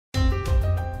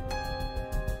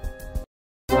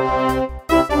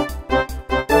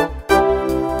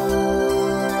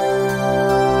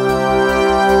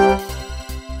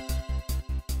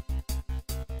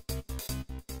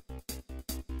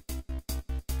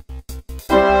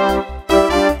Hello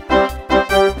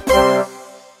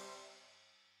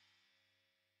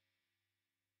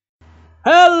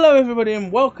everybody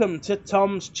and welcome to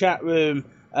Tom's chat room.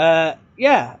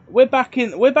 Yeah, we're back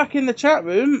in the chat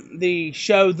room, the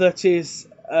show that is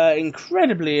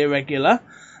incredibly irregular.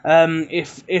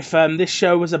 If this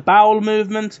show was a bowel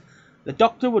movement, the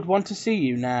doctor would want to see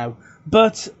you now.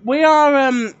 But we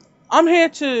are I'm here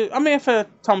for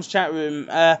Tom's chat room.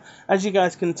 As you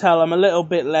guys can tell, I'm a little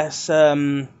bit less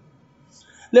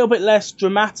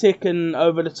dramatic and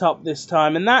over the top this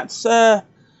time, and that's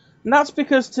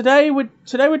because today we're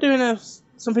doing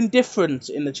something different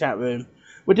in the chat room.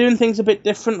 We're doing things a bit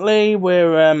differently.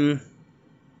 We're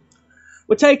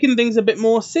taking things a bit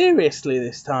more seriously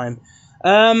this time.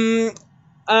 I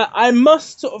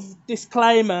must sort of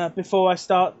disclaimer before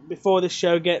this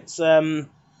show gets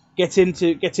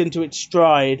into its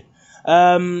stride.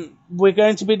 We're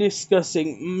going to be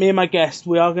discussing, me and my guest,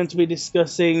 we are going to be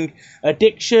discussing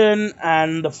addiction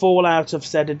and the fallout of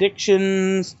said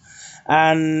addictions,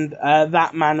 and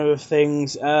that manner of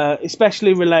things,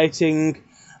 especially relating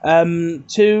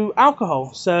to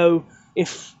alcohol. So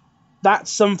if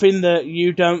that's something that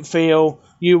you don't feel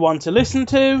you want to listen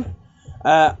to,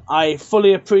 I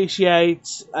fully appreciate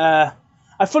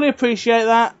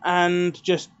that, and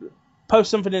just post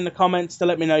something in the comments to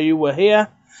let me know you were here,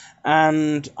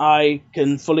 and I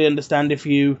can fully understand if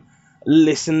you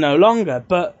listen no longer.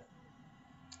 But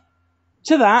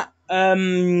to that,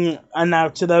 and now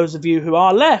to those of you who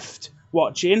are left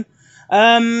watching,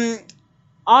 it's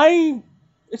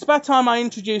about time I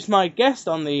introduce my guest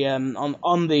on the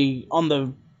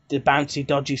bouncy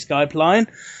dodgy Skype line.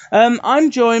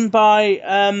 I'm joined by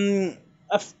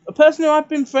a person who I've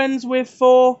been friends with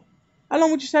for, how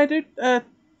long would you say, dude? A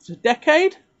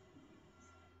decade?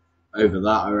 Over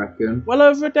that, I reckon. Well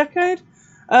over a decade.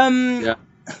 Yeah,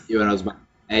 you and I was about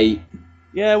 8.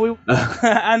 Yeah, we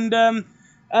and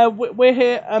we're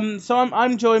here. So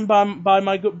I'm joined by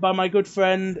my good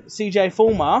friend Ceejay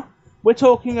Fulmar. We're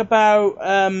talking about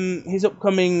his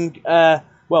upcoming,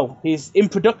 he's in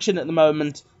production at the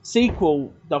moment,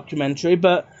 sequel documentary.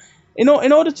 But in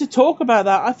order to talk about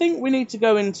that, I think we need to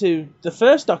go into the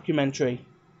first documentary.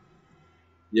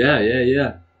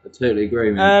 Yeah. I totally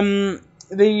agree, man.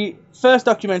 The first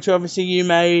documentary, obviously, you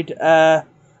made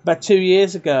about 2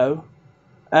 years ago.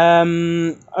 I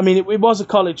mean, it was a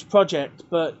college project,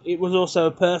 but it was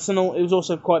also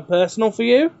quite personal for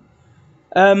you.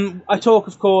 I talk,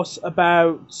 of course,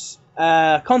 about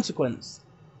Consequence.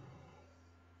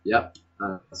 Yep,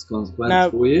 that's Consequence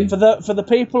now, for you. For the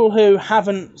people who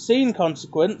haven't seen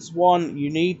Consequence, one,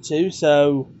 you need to,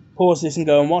 so pause this and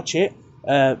go and watch it.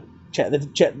 Check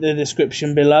the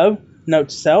description below. Note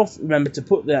to self, remember to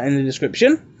put that in the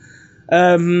description.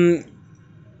 But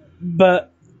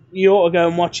you ought to go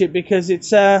and watch it because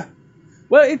it's I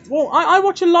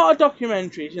watch a lot of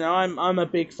documentaries. You know, I'm a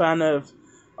big fan of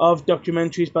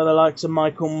documentaries by the likes of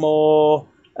Michael Moore,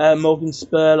 Morgan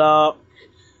Spurlock,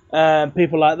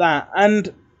 people like that,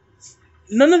 and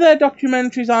none of their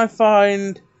documentaries I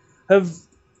find have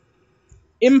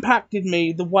impacted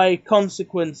me the way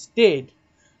Consequence did.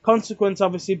 Consequence,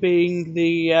 obviously, being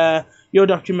your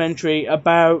documentary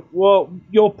about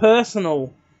your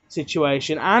personal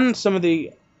situation and some of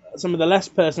the less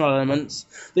personal elements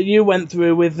that you went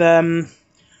through with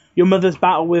your mother's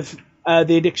battle with her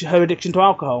addiction to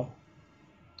alcohol.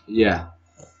 Yeah.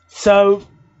 So,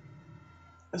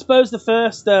 I suppose the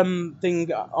first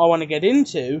thing I want to get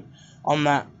into on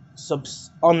that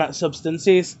substance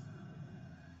is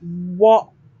what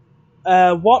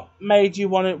made you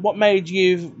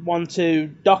want to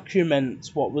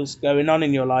document what was going on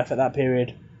in your life at that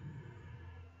period?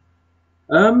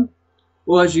 Well,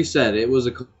 as you said, it was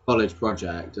a college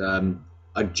project.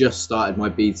 I just started my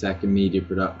BTEC in media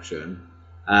production,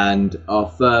 and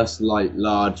our first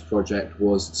large project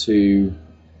was to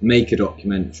make a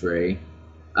documentary.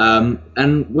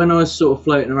 And when I was sort of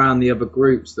floating around the other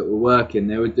groups that were working,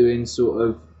 they were doing sort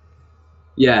of,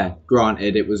 yeah,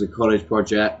 granted it was a college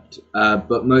project,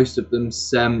 but most of them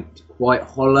seemed quite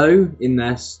hollow in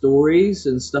their stories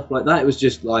and stuff like that. It was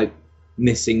just like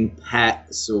missing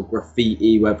pets or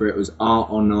graffiti, whether it was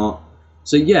art or not.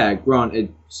 So yeah,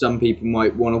 granted, some people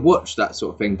might want to watch that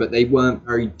sort of thing, but they weren't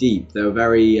very deep. They were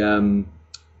very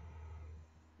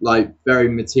very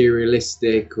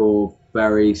materialistic or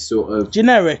very sort of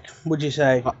generic, would you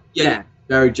say? Yeah,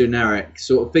 very generic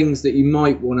sort of things that you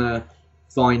might want to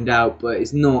find out, but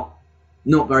it's not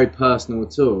very personal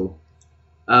at all.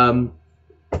 And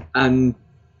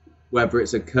whether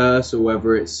it's a curse or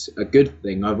whether it's a good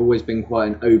thing, I've always been quite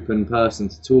an open person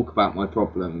to talk about my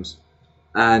problems.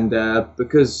 And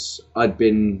because I'd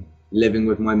been living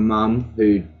with my mum,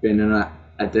 who'd been an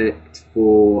addict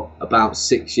for about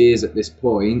 6 years at this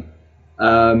point.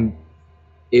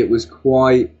 It was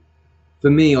quite, for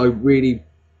me,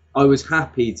 I was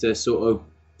happy to sort of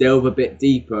delve a bit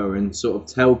deeper and sort of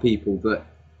tell people that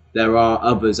there are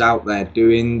others out there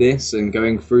doing this and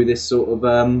going through this sort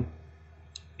of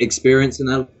experience in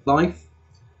their life.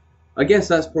 I guess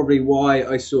that's probably why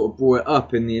I sort of brought it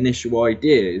up in the initial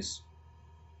ideas.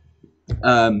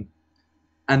 And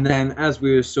then as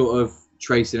we were sort of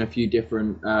tracing a few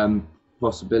different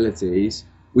possibilities,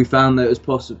 we found that it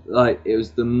was it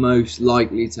was the most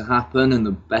likely to happen and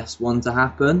the best one to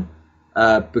happen,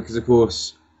 because of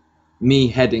course me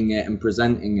heading it and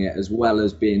presenting it, as well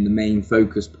as being the main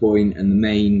focus point and the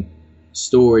main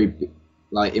story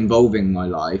like involving my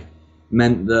life,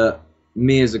 meant that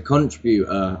me as a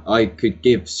contributor, I could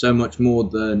give so much more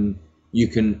than you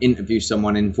can interview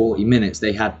someone in 40 minutes.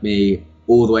 They had me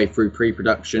all the way through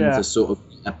pre-production to sort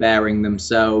of bearing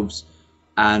themselves,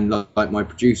 and like my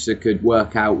producer could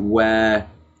work out where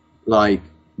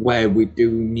we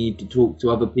do need to talk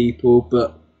to other people,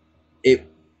 but it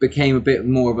became a bit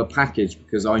more of a package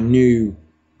because I knew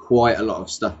quite a lot of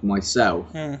stuff myself.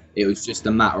 It was just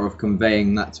a matter of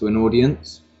conveying that to an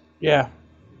audience. Yeah.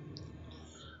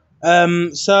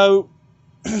 So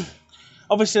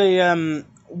obviously, in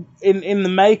the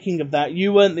making of that,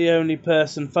 you weren't the only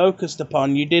person focused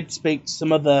upon. You did speak to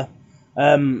some other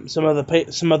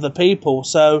people.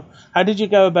 So how did you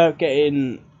go about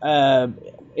getting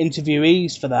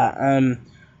interviewees for that?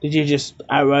 Did you just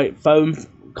outright phone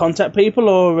contact people,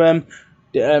 or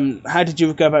how did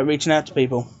you go about reaching out to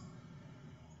people?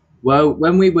 Well,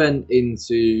 when we went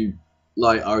into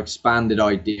like our expanded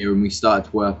idea and we started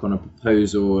to work on a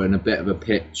proposal and a bit of a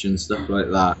pitch and stuff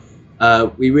like that,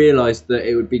 we realised that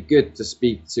it would be good to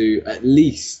speak to at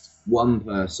least one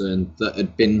person that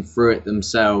had been through it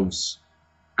themselves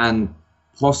and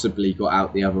possibly got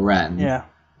out the other end. Yeah.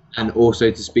 And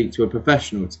also to speak to a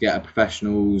professional, to get a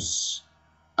professional's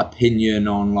opinion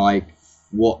on like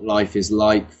what life is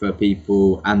like for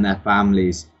people and their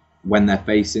families when they're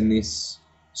facing these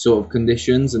sort of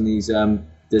conditions and these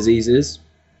diseases.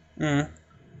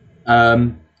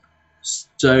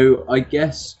 So I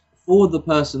guess for the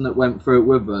person that went through it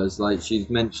with us, like she's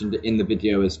mentioned it in the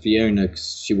video as Fiona,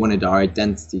 because she wanted our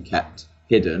identity kept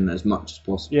hidden as much as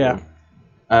possible. Yeah.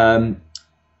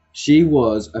 She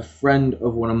was a friend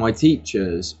of one of my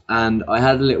teachers, and I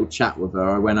had a little chat with her.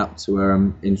 I went up to her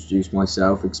and introduced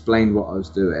myself, explained what I was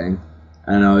doing,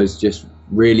 and I was just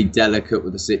really delicate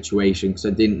with the situation because I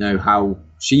didn't know how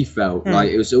she felt.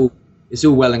 Like it's all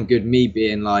well and good me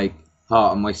being like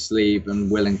heart on my sleeve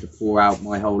and willing to pour out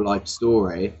my whole life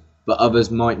story, but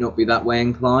others might not be that way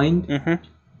inclined.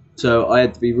 So I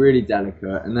had to be really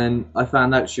delicate, and then I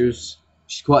found out she's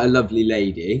quite a lovely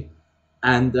lady,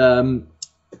 and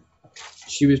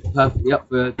she was perfectly up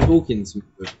for talking to me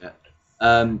with it.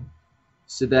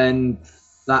 So then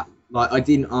that, like, I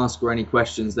didn't ask her any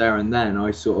questions there and then.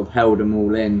 I sort of held them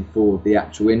all in for the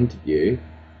actual interview.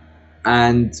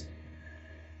 And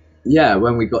yeah,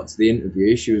 when we got to the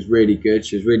interview, she was really good.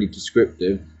 She was really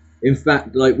descriptive. In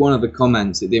fact, like one of the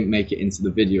comments, it didn't make it into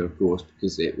the video, of course,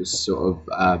 because it was sort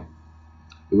of,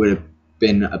 it would have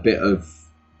been a bit of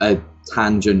a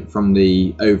tangent from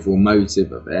the overall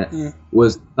motive of it,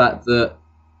 was the fact that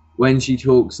when she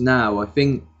talks now, I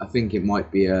think it might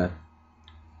be a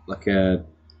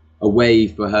way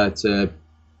for her to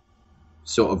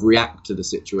sort of react to the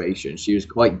situation. She was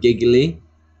quite giggly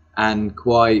and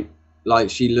quite like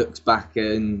she looks back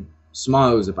and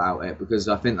smiles about it, because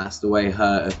I think that's the way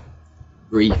her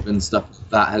grief and stuff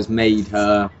that has made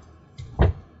her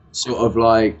sort of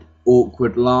like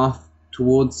awkward laugh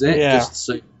towards it, just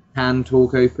so you can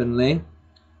talk openly.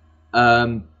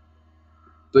 But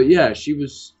yeah,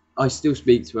 I still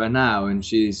speak to her now, and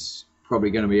she's probably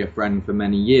going to be a friend for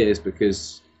many years,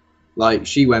 because like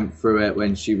she went through it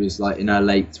when she was like in her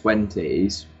late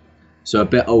 20s, so a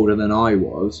bit older than I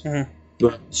was,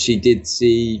 but she did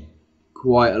see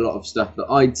quite a lot of stuff that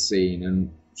I'd seen,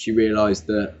 and she realised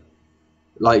that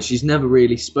like she's never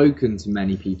really spoken to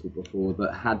many people before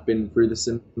that had been through the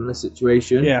similar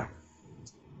situation.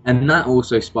 And that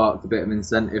also sparked a bit of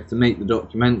incentive to make the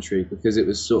documentary, because it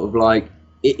was sort of like,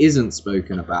 it isn't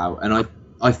spoken about, and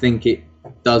I think it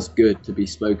does good to be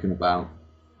spoken about.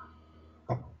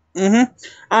 And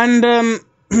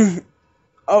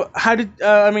how did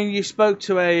I mean? You spoke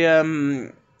to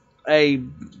a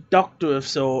doctor of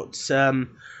sorts. I'm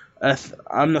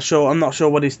not sure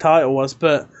what his title was,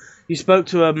 but you spoke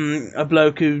to a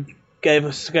bloke who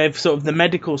gave sort of the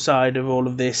medical side of all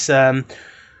of this.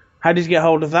 How did you get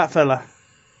hold of that fella?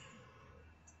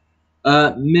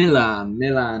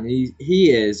 Milan.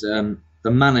 He is the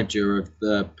manager of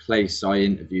the place I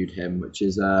interviewed him, which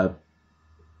is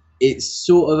it's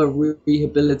sort of a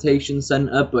rehabilitation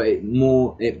centre, but it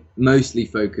mostly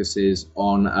focuses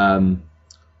on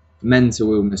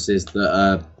mental illnesses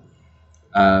that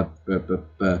are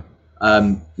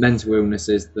mental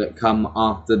illnesses that come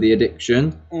after the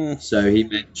addiction. So he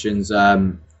mentions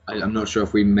I'm not sure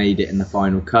if we made it in the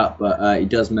final cut, but he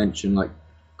does mention like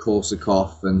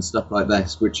Korsakoff and stuff like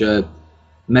this, which are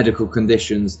medical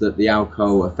conditions that the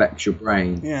alcohol affects your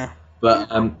brain. Yeah.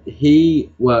 But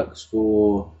he works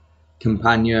for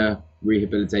Campania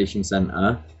Rehabilitation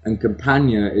Centre, and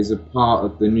Campania is a part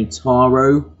of the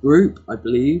Nutaro group, I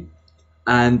believe.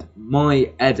 And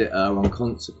my editor on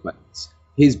Consequence,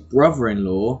 his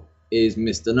brother-in-law is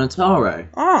Mr. Notaro.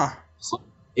 So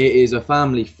it is a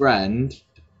family friend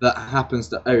that happens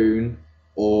to own,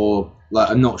 or like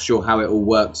I'm not sure how it all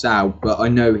works out, but I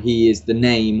know he is the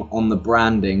name on the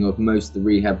branding of most of the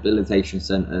rehabilitation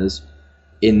centres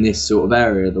in this sort of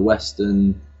area, the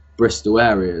Western Bristol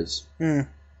areas.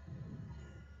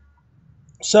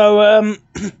 So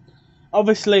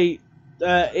obviously,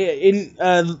 in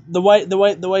the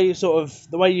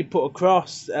way you put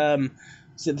across the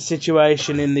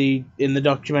situation in the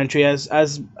documentary, as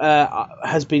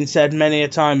has been said many a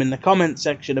time in the comment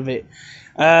section of it,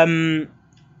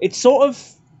 it sort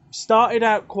of started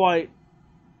out quite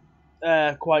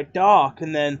dark,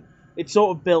 and then it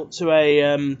sort of built to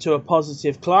a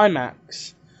positive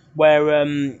climax where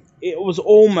it was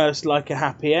almost like a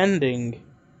happy ending.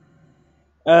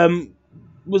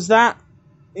 Was that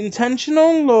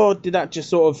intentional, or did that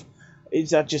just is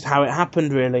that just how it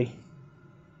happened, really?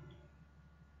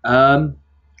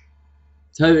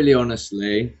 Totally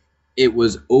honestly, it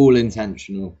was all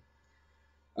intentional.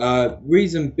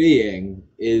 Reason being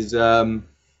is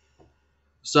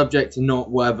subject to not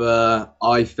whether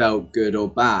I felt good or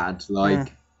bad.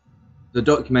 Like the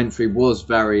documentary was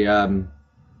very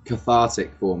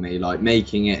cathartic for me. Like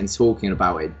making it and talking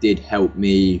about it did help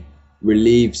me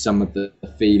relieve some of the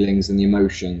feelings and the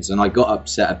emotions. And I got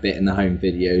upset a bit in the home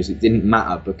videos. It didn't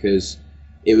matter because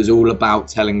it was all about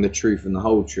telling the truth and the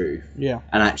whole truth. Yeah.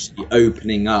 And actually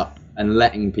opening up and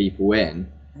letting people in.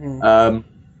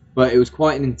 But it was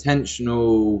quite an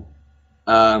intentional.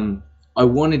 I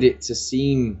wanted it to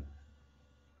seem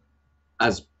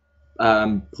as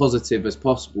positive as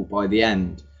possible by the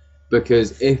end,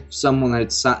 because if someone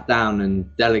had sat down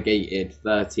and delegated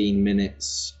 13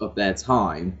 minutes of their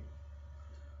time,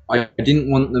 I didn't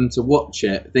want them to watch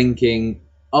it thinking,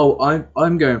 oh,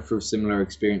 I'm going through similar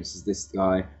experience as this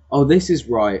guy. Oh, this is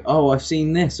right. Oh, I've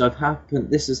seen this.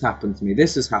 This has happened to me.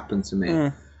 This has happened to me.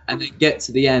 And then get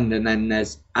to the end, and then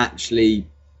there's actually,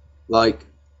 like,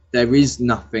 there is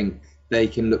nothing they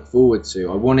can look forward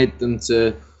to. I wanted them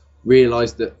to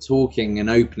realise that talking and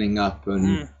opening up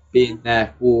and being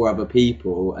there for other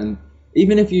people, and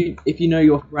even if you know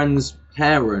your friend's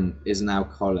parent is an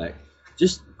alcoholic,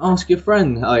 just ask your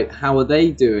friend, like, how are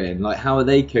they doing? Like, how are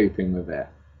they coping with it?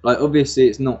 Like, obviously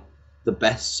it's not the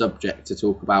best subject to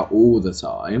talk about all the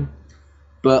time,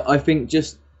 but I think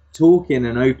just talking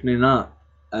and opening up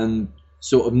and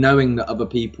sort of knowing that other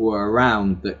people are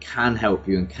around that can help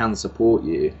you and can support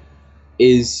you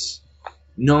is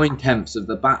 9/10 of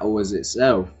the battle as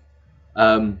itself.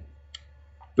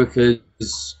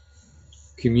 Because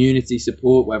community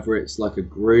support, whether it's like a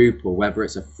group or whether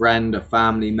it's a friend, a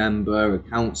family member, a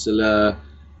counsellor,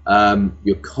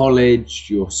 your college,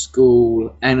 your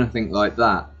school, anything like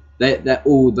that, they're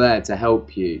all there to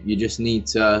help you. You just need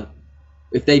to,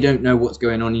 if they don't know what's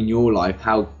going on in your life,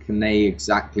 how can they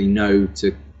exactly know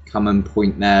to come and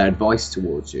point their advice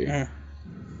towards you?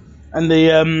 And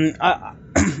the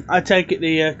I take it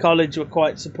the college were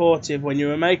quite supportive when you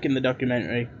were making the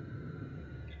documentary.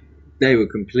 They were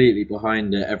completely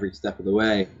behind it every step of the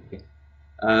way,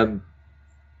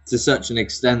 to such an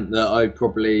extent that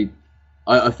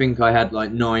I think I had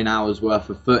like 9 hours worth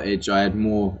of footage. I had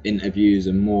more interviews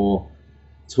and more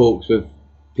talks with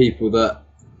people that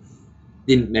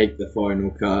didn't make the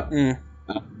final cut,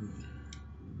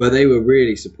 but they were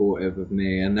really supportive of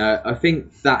me, and I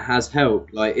think that has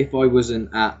helped. Like, if I wasn't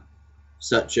at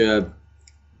such a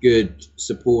good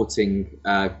supporting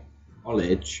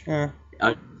college,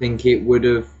 I think it would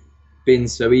have been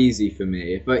so easy for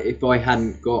me. If I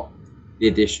hadn't got the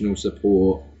additional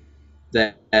support,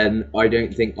 then I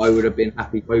don't think I would have been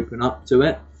happy to open up to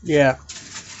it. Yeah.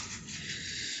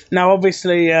 Now,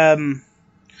 obviously,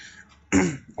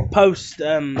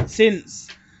 since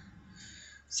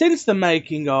the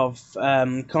making of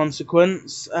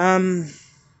Consequence,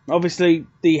 obviously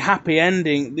the happy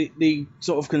ending, the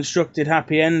sort of constructed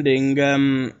happy ending,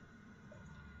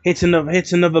 hit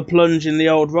another plunge in the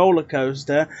old roller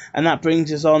coaster, and that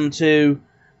brings us on to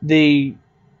the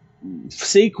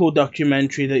sequel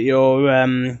documentary that you're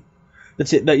in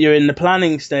the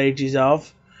planning stages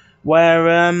of,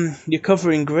 where you're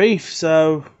covering grief.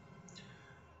 So,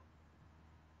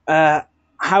 how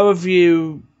have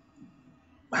you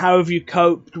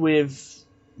coped with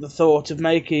the thought of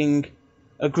making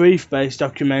a grief-based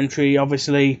documentary?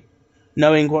 Obviously,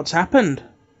 knowing what's happened.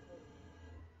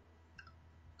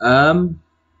 I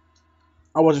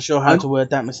wasn't sure how to word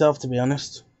that myself, to be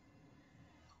honest.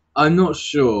 I'm not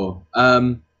sure.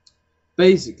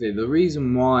 Basically, the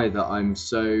reason why that I'm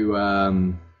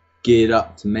so geared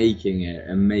up to making it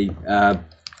and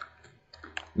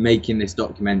making this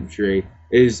documentary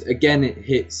is, again,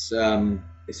 it's a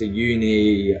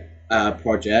uni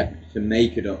project to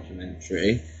make a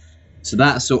documentary. So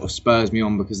that sort of spurs me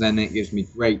on, because then it gives me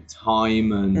great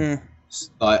time, and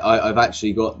I've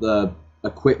actually got the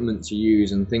equipment to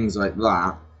use and things like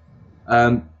that.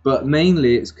 But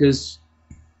mainly it's because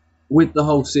with the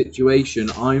whole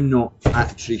situation, I'm not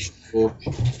actually sure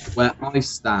where I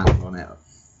stand on it.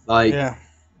 Like,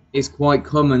 it's quite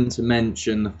common to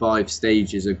mention the 5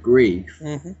 stages of grief.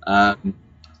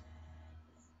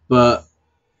 But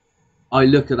I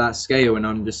look at that scale and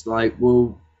I'm just like,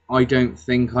 well, I don't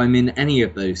think I'm in any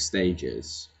of those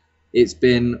stages. It's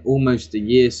been almost a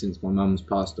year since my mum's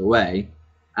passed away,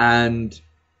 and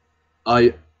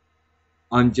I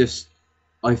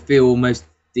feel almost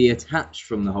detached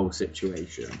from the whole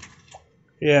situation.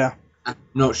 Yeah. I'm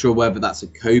not sure whether that's a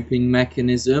coping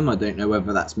mechanism. I don't know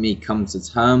whether that's me come to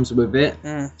terms with it.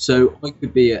 So I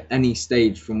could be at any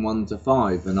stage from 1 to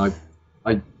 5, and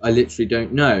I literally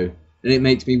don't know. And it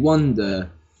makes me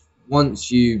wonder, once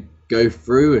you go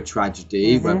through a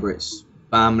tragedy, whether it's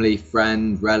family,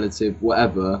 friend, relative,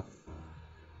 whatever,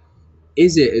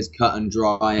 is it as cut and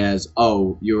dry as,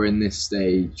 oh, you're in this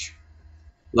stage?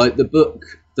 Like the book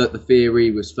that the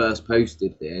theory was first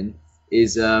posted in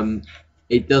is,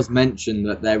 it does mention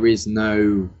that there is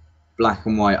no black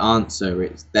and white answer.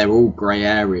 They're all grey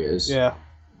areas. Yeah.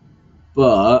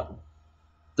 But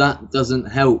that doesn't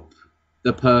help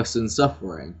the person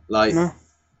suffering. Like,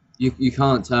 you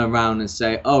can't turn around and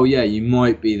say, oh yeah, you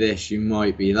might be this, you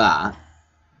might be that,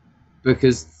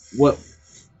 because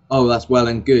that's well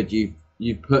and good. You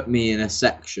put me in a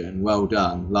section, well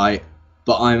done. Like,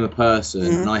 but I'm a person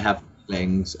and I have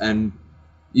feelings, and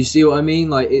you see what I mean?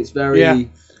 Like, it's very.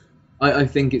 I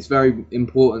think it's very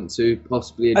important to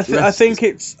possibly address. I think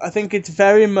it's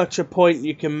very much a point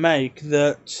you can make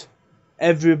that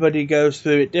everybody goes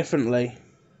through it differently.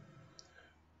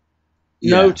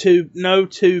 No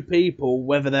two people,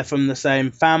 whether they're from the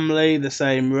same family, the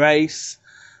same race,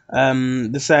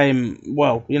 the same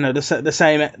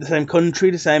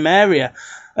country, the same area.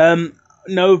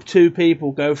 No two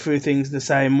people go through things the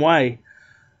same way.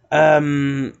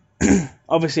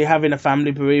 Obviously, having a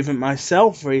family bereavement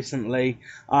myself recently,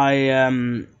 I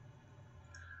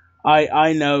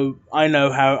know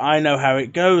how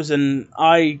it goes, and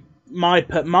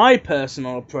my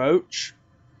personal approach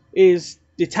is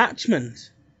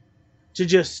detachment, to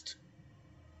just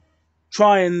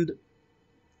try and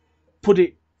put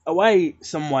it away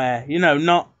somewhere,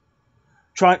 not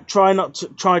try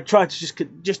to just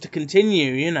to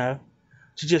continue, to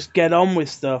just get on with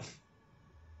stuff.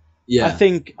 Yeah. I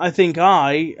think a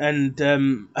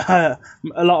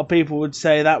lot of people would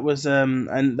say that was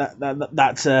and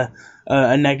that's a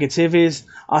negative, is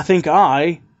I think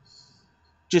I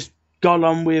just got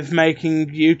on with making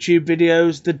YouTube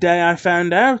videos the day I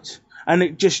found out, and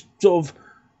it just sort of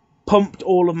pumped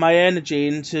all of my energy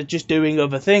into just doing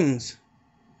other things.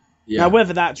 Now,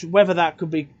 whether that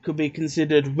could be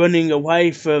considered running away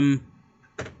from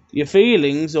your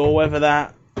feelings, or whether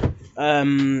that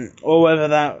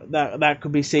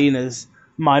could be seen as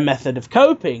my method of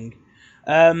coping,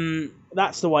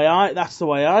 that's the way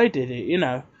I did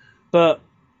it, But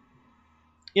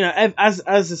as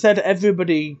I said,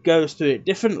 everybody goes through it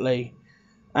differently,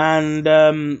 and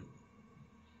I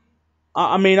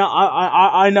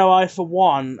know I for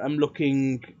one am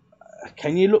looking.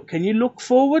 Can you look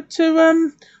forward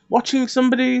to watching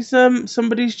somebody's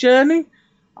journey?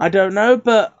 I don't know,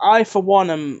 but I for one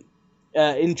am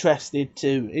interested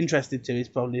to is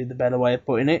probably the better way of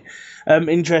putting it.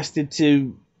 Interested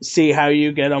to see how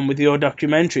you get on with your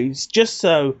documentaries, just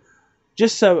so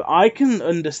I can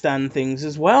understand things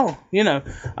as well.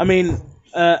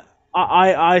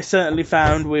 I certainly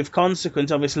found with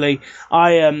Consequence, obviously,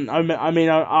 I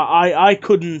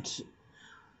couldn't.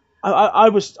 I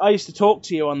used to talk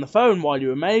to you on the phone while you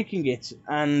were making it,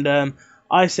 and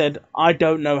I said, I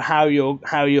don't know how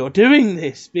you're doing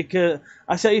this, because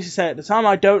used to say at the time,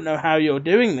 I don't know how you're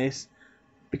doing this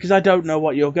because I don't know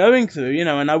what you're going through,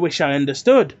 and I wish I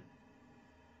understood.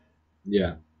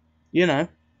 Yeah.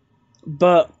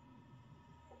 But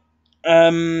I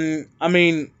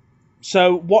mean,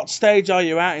 so what stage are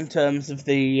you at in terms of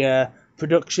the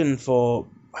production for?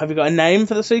 Have you got a name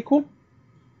for the sequel?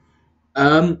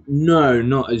 No,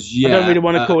 not as yet. I don't really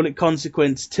want to call it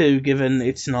Consequence 2, given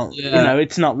it's not,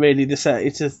 it's not really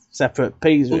it's a separate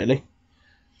piece, really.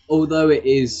 Although it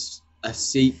is a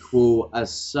sequel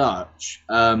as such,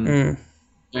 I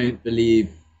don't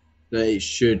believe that it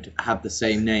should have the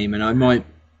same name, and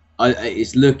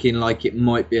it's looking like it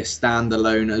might be a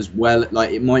standalone as well.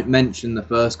 Like, it might mention the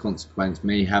first Consequence,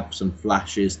 may have some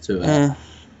flashes to it.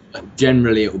 But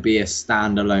generally, it will be a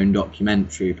standalone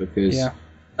documentary, because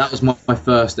that was my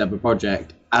first ever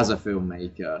project as a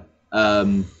filmmaker.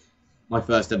 My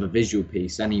first ever visual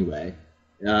piece, anyway.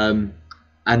 And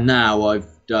now I've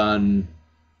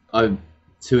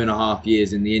 2.5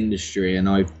 years in the industry, and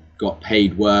I've got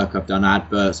paid work. I've done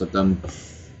adverts. I've done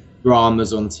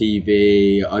dramas on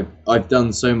TV. I've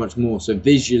done so much more. So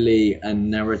visually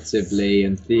and narratively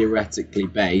and theoretically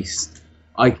based,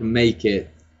 I can make it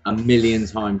a million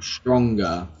times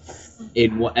stronger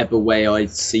in whatever way I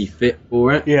see fit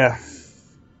for it. Yeah.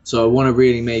 So I want to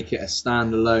really make it a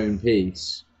standalone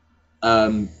piece.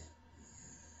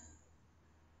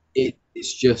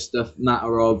 It's just a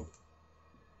matter of,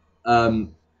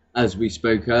 as we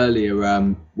spoke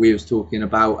earlier, we was talking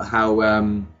about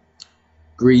how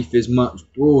grief is much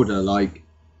broader, like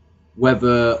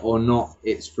whether or not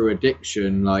it's through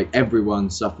addiction. Like,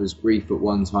 everyone suffers grief at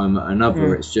one time or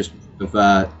another. It's just of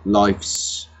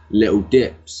life's little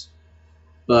dips.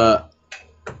 But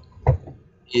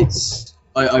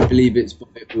I believe it's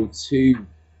vital to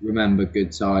remember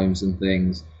good times and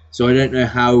things. So I don't know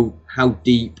how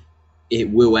deep it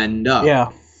will end up.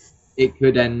 Yeah. It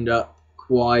could end up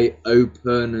quite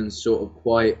open and sort of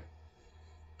quite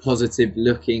positive,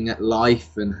 looking at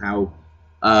life and how,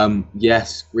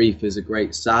 yes, grief is a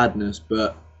great sadness,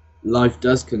 but life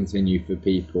does continue for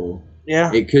people.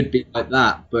 Yeah. It could be like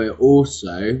that, but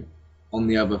also, on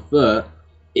the other foot,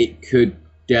 it could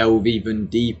delve even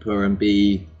deeper and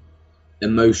be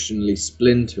emotionally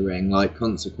splintering, like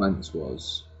Consequence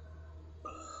was.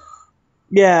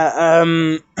 Yeah,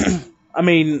 I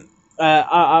mean,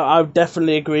 I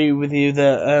definitely agree with you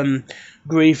that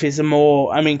grief is a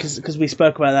more. I mean, because we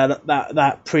spoke about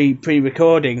that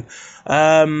pre-recording.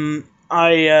 I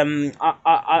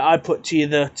put to you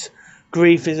that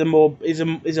grief is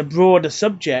a broader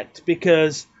subject,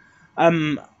 because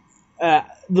the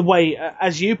way,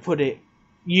 as you put it,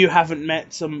 you haven't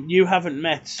met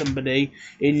somebody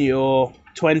in your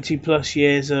 20+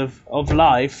 years of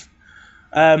life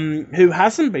who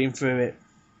hasn't been through it.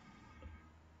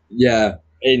 Yeah,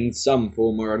 in some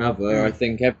form or another. I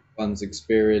think everyone's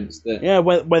experienced it. Yeah,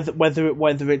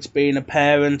 whether it's being a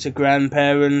parent, a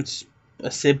grandparent, a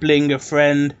sibling, a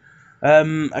friend,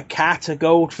 a cat, a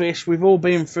goldfish, we've all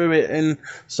been through it in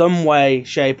some way,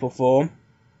 shape, or form.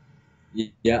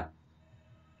 Yeah,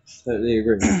 totally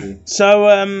agree with you.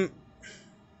 So,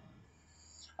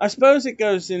 I suppose it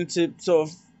goes into sort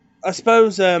of. I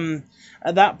suppose at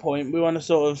that point we want to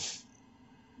sort of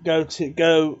go to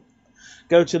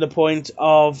the point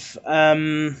of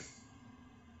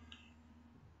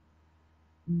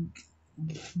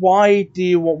why do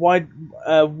you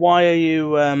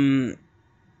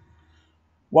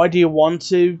want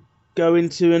to go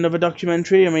into another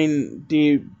documentary? I mean,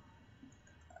 do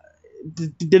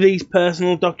these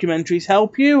personal documentaries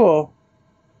help you, or?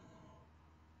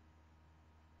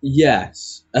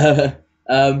 Yes.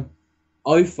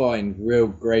 I find real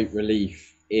great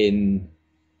relief in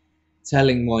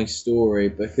telling my story,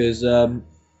 because I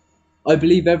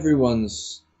believe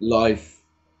everyone's life,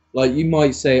 like, you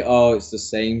might say, oh, it's the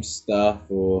same stuff,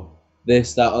 or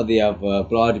this, that, or the other, blah,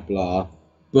 blah, blah.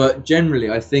 But generally,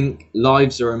 I think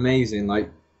lives are amazing. Like,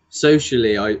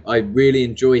 socially, I really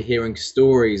enjoy hearing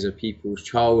stories of people's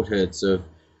childhoods, of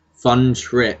fun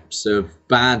trips, of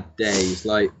bad days.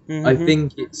 Like, I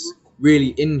think it's really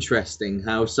interesting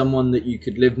how someone that you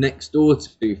could live next door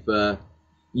to for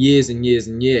years and years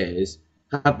and years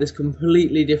have this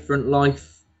completely different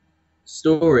life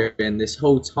story and this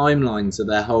whole timeline to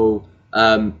their whole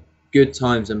good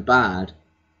times and bad.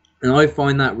 And I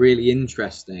find that really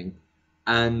interesting.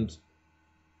 And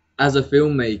as a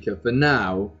filmmaker, for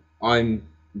now, I'm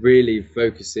really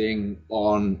focusing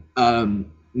on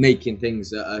making things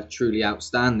that are truly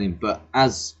outstanding. But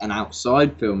as an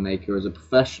outside filmmaker, as a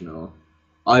professional,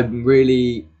 I'm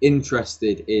really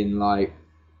interested in, like,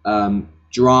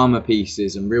 drama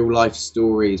pieces and real life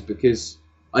stories, because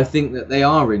I think that they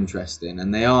are interesting,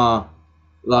 and they are,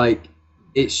 like,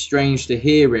 it's strange to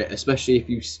hear it, especially if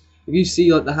you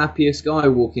see like the happiest guy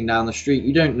walking down the street.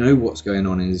 You don't know what's going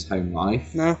on in his home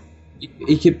life. No.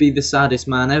 He could be the saddest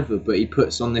man ever, but he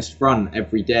puts on this front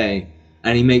every day,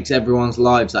 and he makes everyone's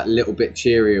lives that little bit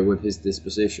cheerier with his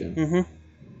disposition. Mm-hmm.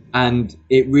 And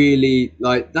it really,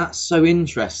 like, that's so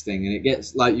interesting, and it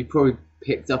gets, like, you probably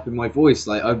picked up in my voice,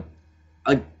 like,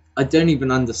 I don't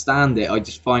even understand it. I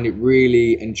just find it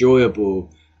really enjoyable,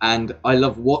 and I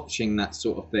love watching that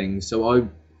sort of thing. So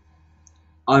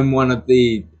I'm one of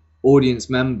the audience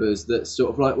members that's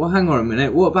sort of like, well, hang on a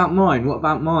minute, what about mine? What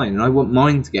about mine? And I want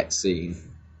mine to get seen.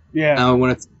 Yeah. And I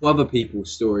want to tell other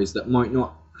people's stories that might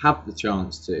not have the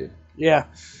chance to. Yeah.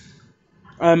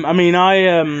 I mean,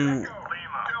 I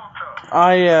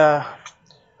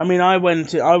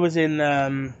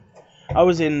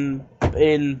was in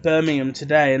Birmingham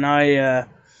today, and I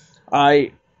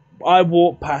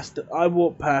walked past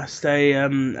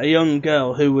a young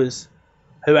girl who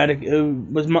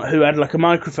had like a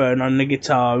microphone on the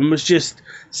guitar and was just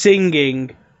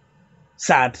singing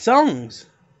sad songs.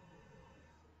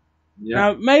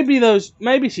 Yeah. Now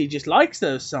maybe she just likes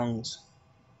those songs,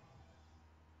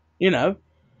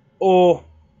 or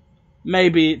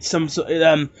maybe it's some sort.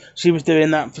 She was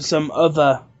doing that for some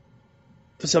other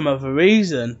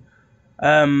reason.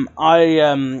 I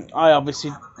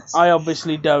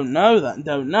obviously don't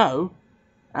know,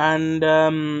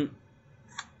 and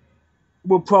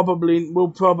we'll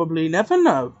probably never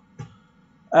know.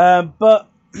 But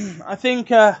I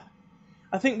think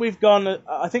we've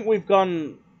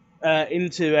gone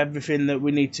into everything that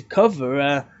we need to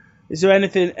cover. Is there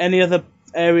any other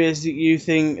areas that you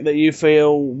think that you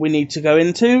feel we need to go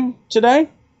into today?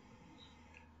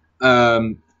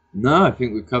 No, I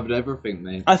think we've covered everything,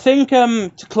 mate. I think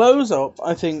to close up,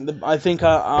 I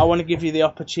I want to give you the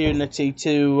opportunity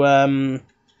to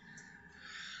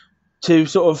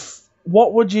sort of,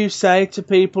 what would you say to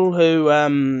people who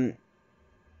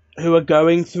are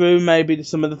going through maybe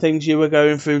some of the things you were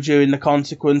going through during the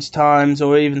consequence times,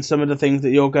 or even some of the things that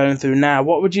you're going through now?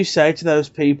 What would you say to those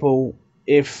people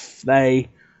if they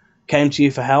came to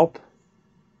you for help?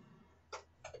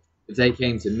 If they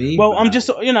came to me, well, I'm just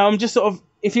sort of,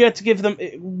 if you had to give them,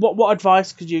 what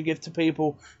advice could you give to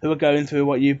people who are going through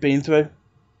what you've been through?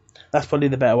 That's probably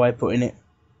the better way of putting it.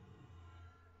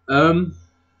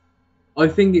 I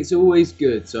think it's always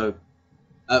good. So,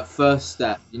 at first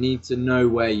step, you need to know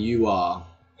where you are,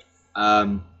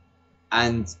 and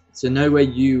to know where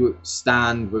you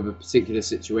stand with a particular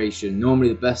situation. Normally,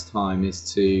 the best time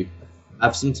is to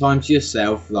have some time to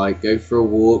yourself, like go for a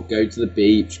walk, go to the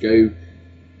beach, go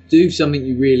do something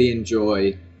you really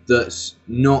enjoy that's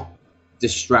not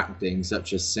distracting,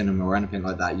 such as cinema or anything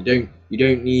like that. You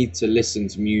don't need to listen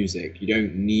to music. You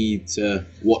don't need to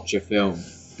watch a film.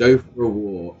 Go for a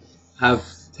walk. Have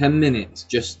 10 minutes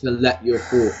just to let your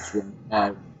thoughts run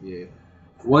wild with you.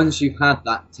 Once you've had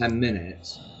that 10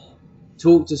 minutes,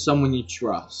 talk to someone you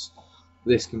trust.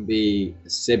 This can be a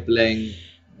sibling,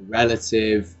 a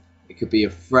relative, it could be a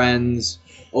friend,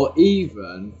 or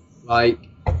even like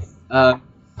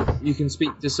you can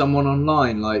speak to someone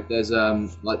online. Like there's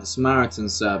like the Samaritan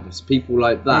service, people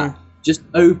like that. Just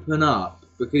open up,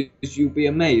 because you'll be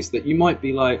amazed that you might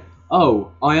be like,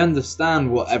 oh, I understand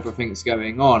what everything's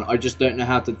going on, I just don't know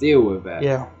how to deal with it.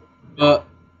 Yeah. But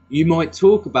you might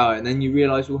talk about it, and then you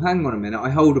realise, well, hang on a minute, I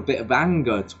hold a bit of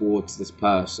anger towards this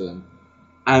person.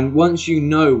 And once you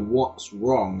know what's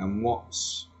wrong and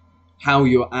how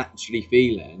you're actually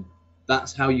feeling,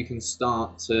 that's how you can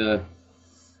start to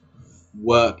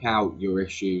work out your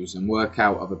issues and work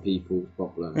out other people's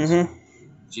problems. Mm-hmm.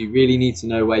 So you really need to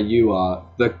know where you are.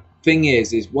 The thing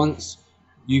is once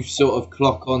you sort of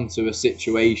clock onto a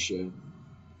situation,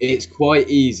 it's quite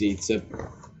easy to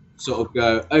sort of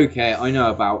go, okay, I know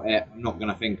about it, I'm not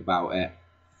going to think about it,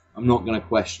 I'm not going to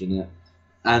question it.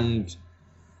 And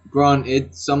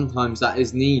granted, sometimes that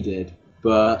is needed,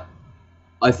 but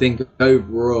I think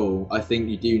overall, I think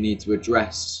you do need to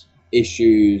address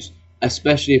issues,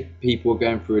 especially if people are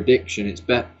going through addiction. It's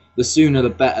the sooner the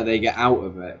better they get out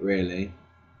of it, really.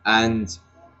 And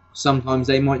sometimes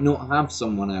they might not have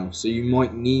someone else, so you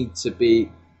might need to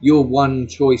be, your one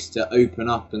choice to open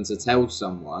up and to tell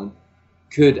someone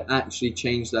could actually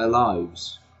change their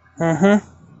lives.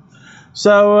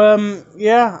 So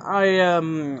yeah,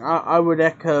 I would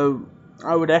echo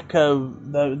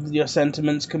your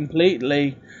sentiments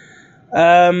completely,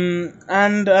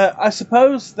 and I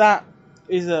suppose that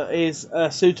is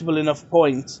a suitable enough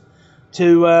point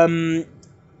to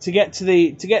get to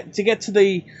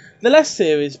the less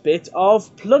serious bit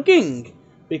of plugging.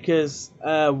 because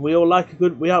we all like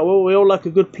we all like a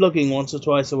good plugging once or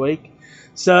twice a week.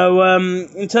 So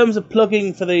in terms of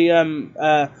plugging for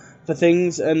the for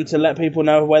things and to let people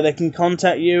know where they can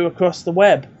contact you across the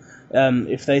web,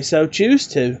 if they so choose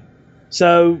to.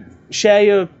 So share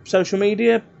your social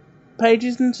media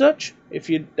pages and such, if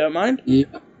you don't mind. Yeah.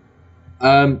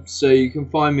 So you can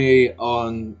find me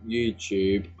on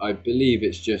YouTube. I believe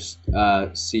it's just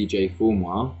Ceejay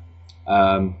Fulmar.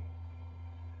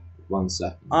 1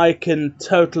 second. I can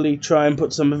totally try and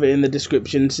put some of it in the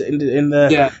description, in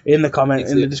the comment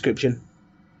in the description.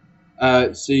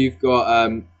 So you've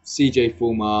got Ceejay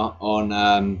Fulmar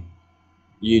on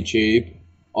YouTube.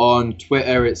 On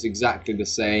Twitter, it's exactly the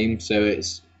same. So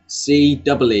it's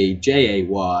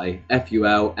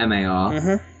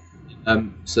CEEJAYFULMAR.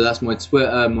 So that's my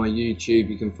Twitter, my YouTube.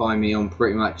 You can find me on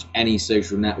pretty much any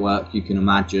social network you can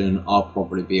imagine. I'll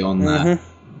probably be on there.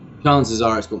 Chances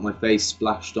are it's got my face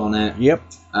splashed on it. Yep.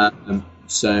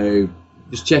 So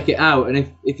just check it out. And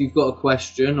if you've got a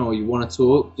question or you want to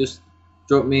talk, just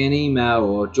drop me an email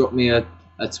or drop me a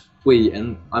tweet,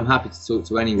 and I'm happy to talk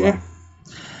to anyone. Yeah.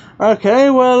 Okay.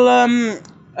 Well,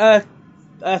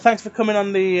 thanks for coming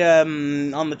on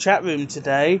the chat room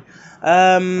today.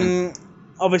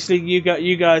 Obviously,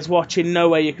 you guys watching know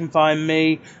where you can find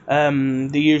me.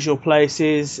 The usual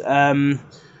places.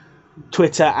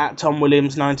 Twitter at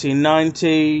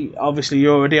TomWilliams1990. Obviously,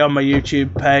 you're already on my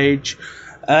YouTube page.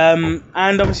 And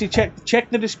obviously, check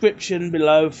the description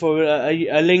below for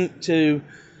a link to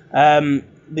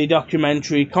the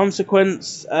documentary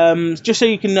Consequence. Just so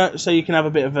you can have a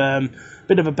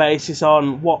bit of a basis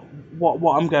on what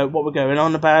we're going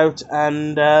on about,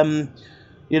 and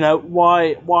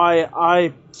why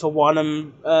I for one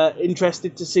am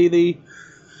interested to see the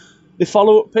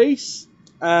follow-up piece.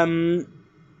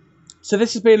 So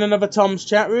this has been another Tom's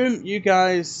Chat Room. You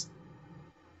guys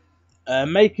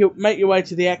make your way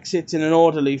to the exits in an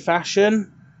orderly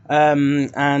fashion,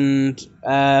 and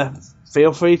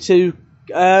feel free to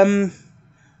have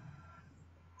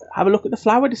a look at the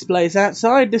flower displays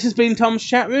outside. This has been Tom's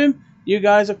Chat Room. You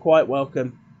guys are quite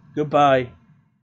welcome. Goodbye.